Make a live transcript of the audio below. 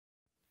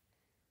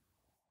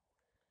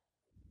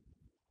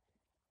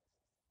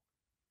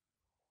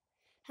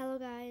Hello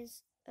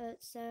guys,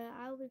 so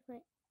I'll be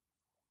playing.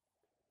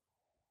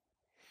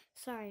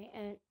 Sorry,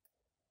 I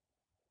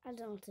don't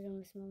know what to do in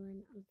this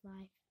moment of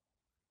life.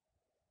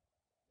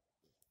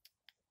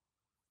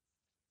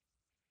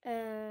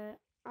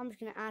 I'm just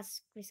gonna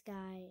ask this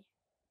guy.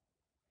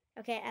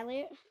 Okay,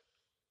 Elliot.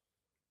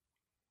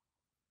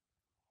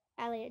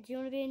 Elliot, do you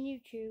want to be on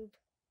YouTube?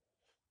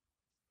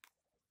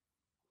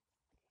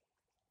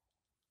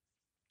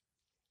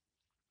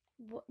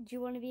 What do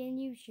you want to be on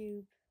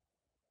YouTube?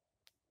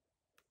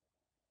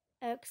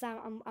 Cause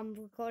I'm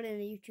recording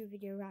a YouTube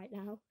video right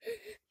now.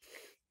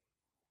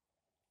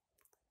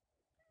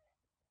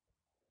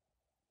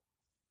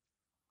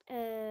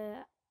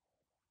 uh,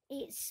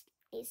 it's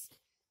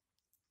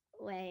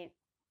wait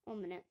 1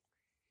 minute.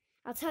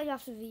 I'll tell you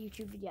after the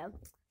YouTube video.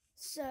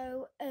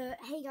 So,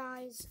 hey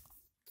guys,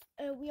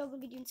 we are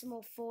going to be doing some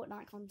more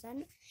Fortnite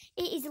content.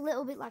 It is a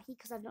little bit laggy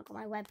because I've not got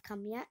my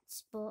webcam yet,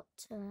 but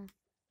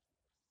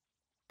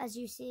as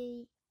you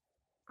see,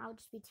 I'll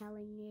just be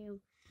telling you.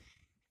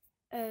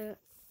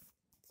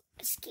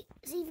 See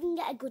if you can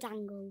get a good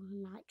angle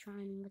and like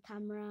trying on the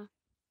camera.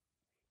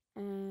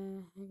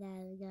 There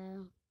we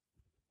go.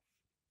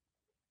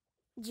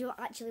 Do you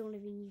actually want to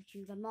be on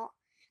YouTube? I'm not,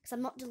 because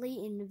I'm not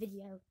deleting the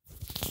video.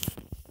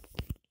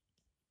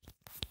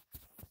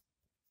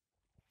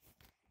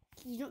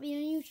 Can you not be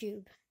on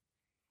YouTube?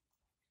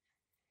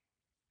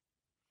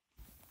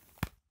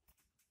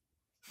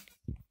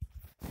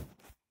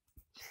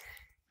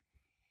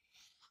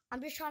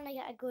 I'm just trying to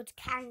get a good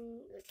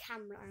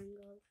camera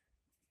angle.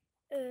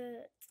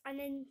 And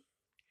then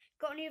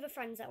got any other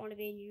friends that want to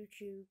be on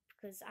YouTube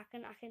because I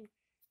can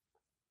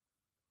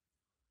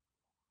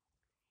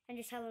and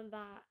just tell them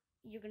that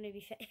you're gonna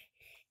be fit.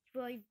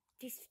 Well,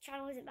 this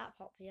channel isn't that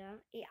popular.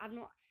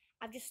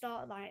 I've just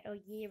started like a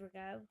year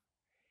ago.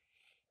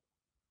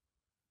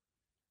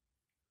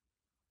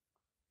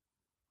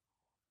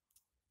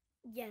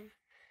 Yeah,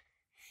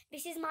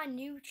 this is my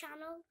new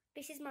channel.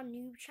 This is my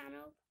new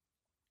channel.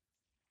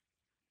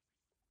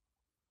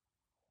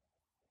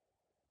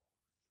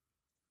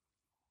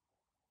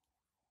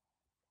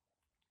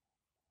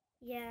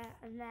 Yeah,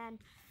 and then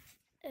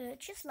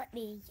just let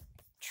me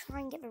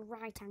try and get the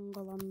right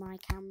angle on my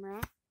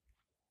camera.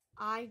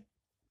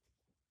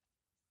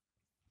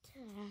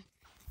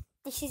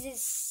 This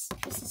is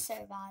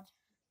so bad.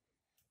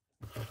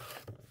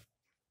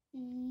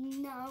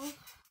 No.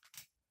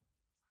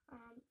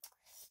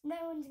 No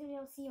one's gonna be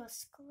able to see your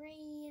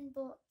screen,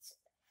 but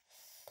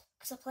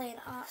because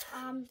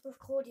I'm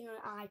recording on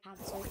an iPad,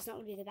 so it's not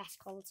gonna be the best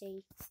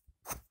quality.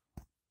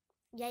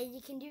 Yeah,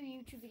 you can do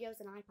YouTube videos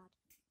on iPad.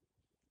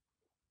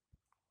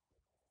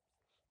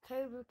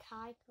 Cobra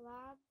Kai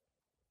collab.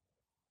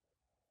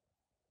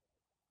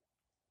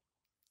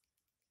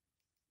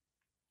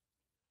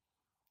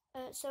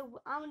 So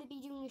I'm going to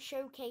be doing a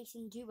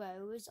showcasing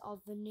duos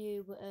of the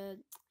new.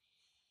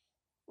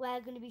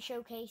 We're going to be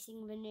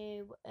showcasing the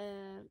new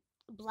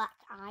Black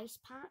Ice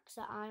pack.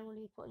 So I'm going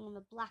to be putting on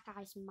the Black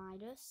Ice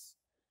Midas.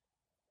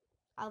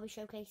 I'll be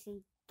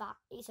showcasing that.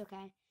 It's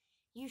okay.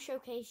 You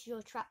showcase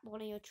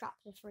one of your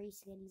Traptor 3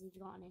 skins if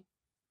you got any.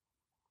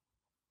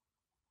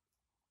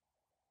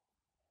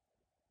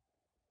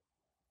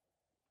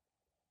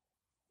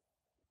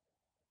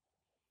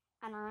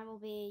 And I will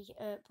be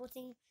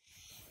putting.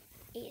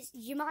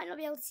 You might not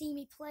be able to see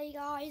me play,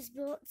 guys,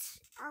 but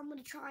I'm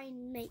gonna try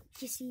and make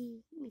you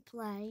see me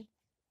play.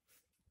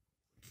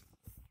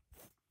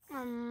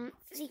 So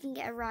you can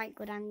get a right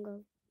good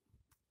angle.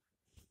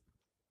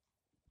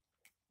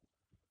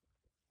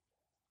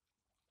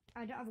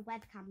 I don't have a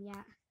webcam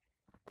yet.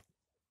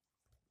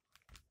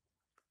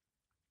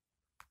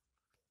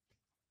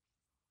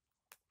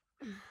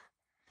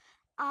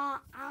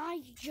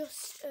 I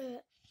just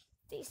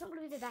it's not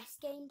gonna be the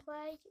best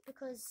gameplay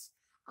because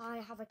I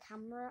have a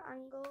camera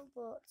angle,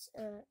 but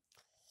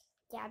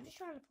yeah, I'm just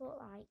trying to put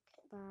like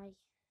my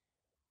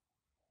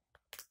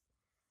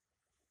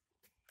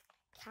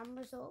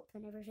cameras up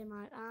and everything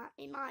like that.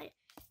 It might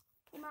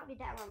be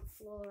better on the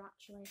floor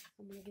actually.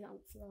 I'm gonna do it on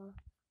the floor.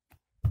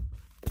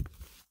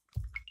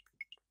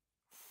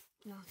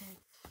 Okay.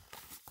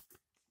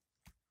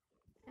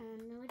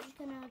 And we're just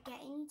gonna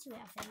get into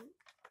it, I think.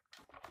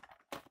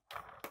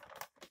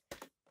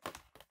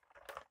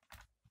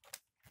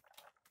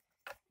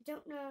 I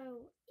don't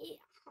know.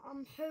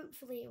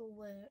 Hopefully it will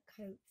work.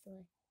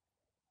 Hopefully.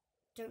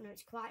 Don't know.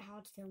 It's quite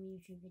hard to film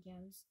YouTube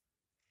videos.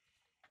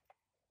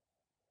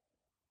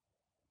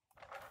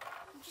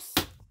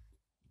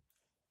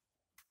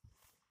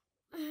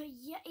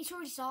 Yeah, it's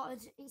already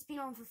started. It's been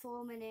on for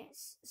 4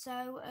 minutes.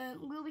 So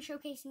we'll be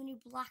showcasing the new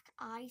Black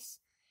Ice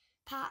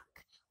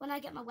pack when I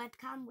get my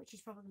webcam, which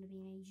is probably going to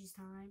be in ages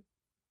time.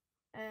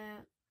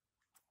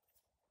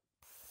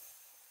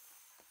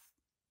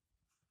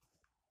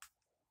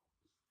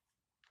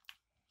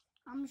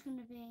 I'm just going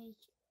to be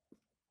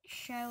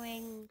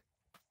showing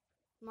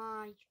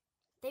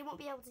they won't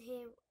be able to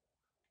hear.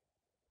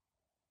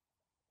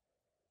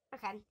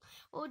 Okay,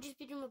 we'll just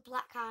be doing a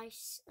Black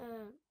Ice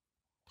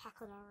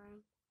pack on our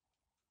own.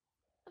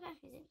 Okay,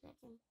 is it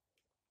connecting?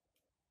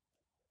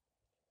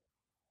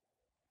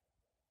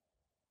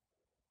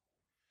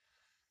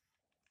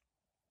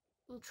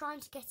 I'm trying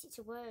to get it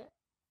to work.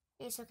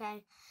 It's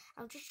okay.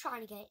 I'm just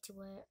trying to get it to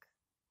work.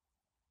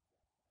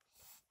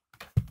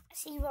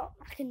 See what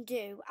I can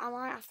do. I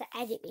might have to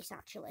edit this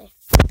actually.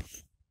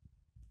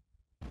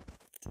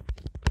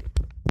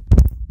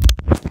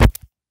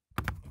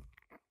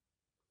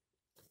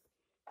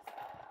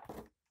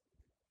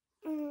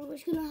 We're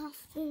just gonna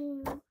have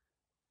to.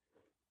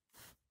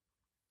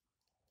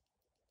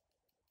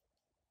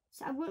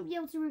 So I won't be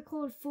able to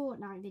record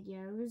Fortnite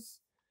videos,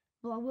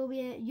 but I will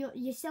be.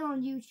 You're still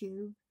on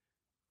YouTube.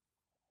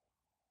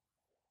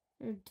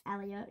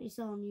 Elliot, you're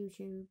still on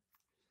YouTube.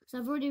 So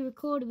I've already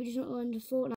recorded. We just not going to Fortnite.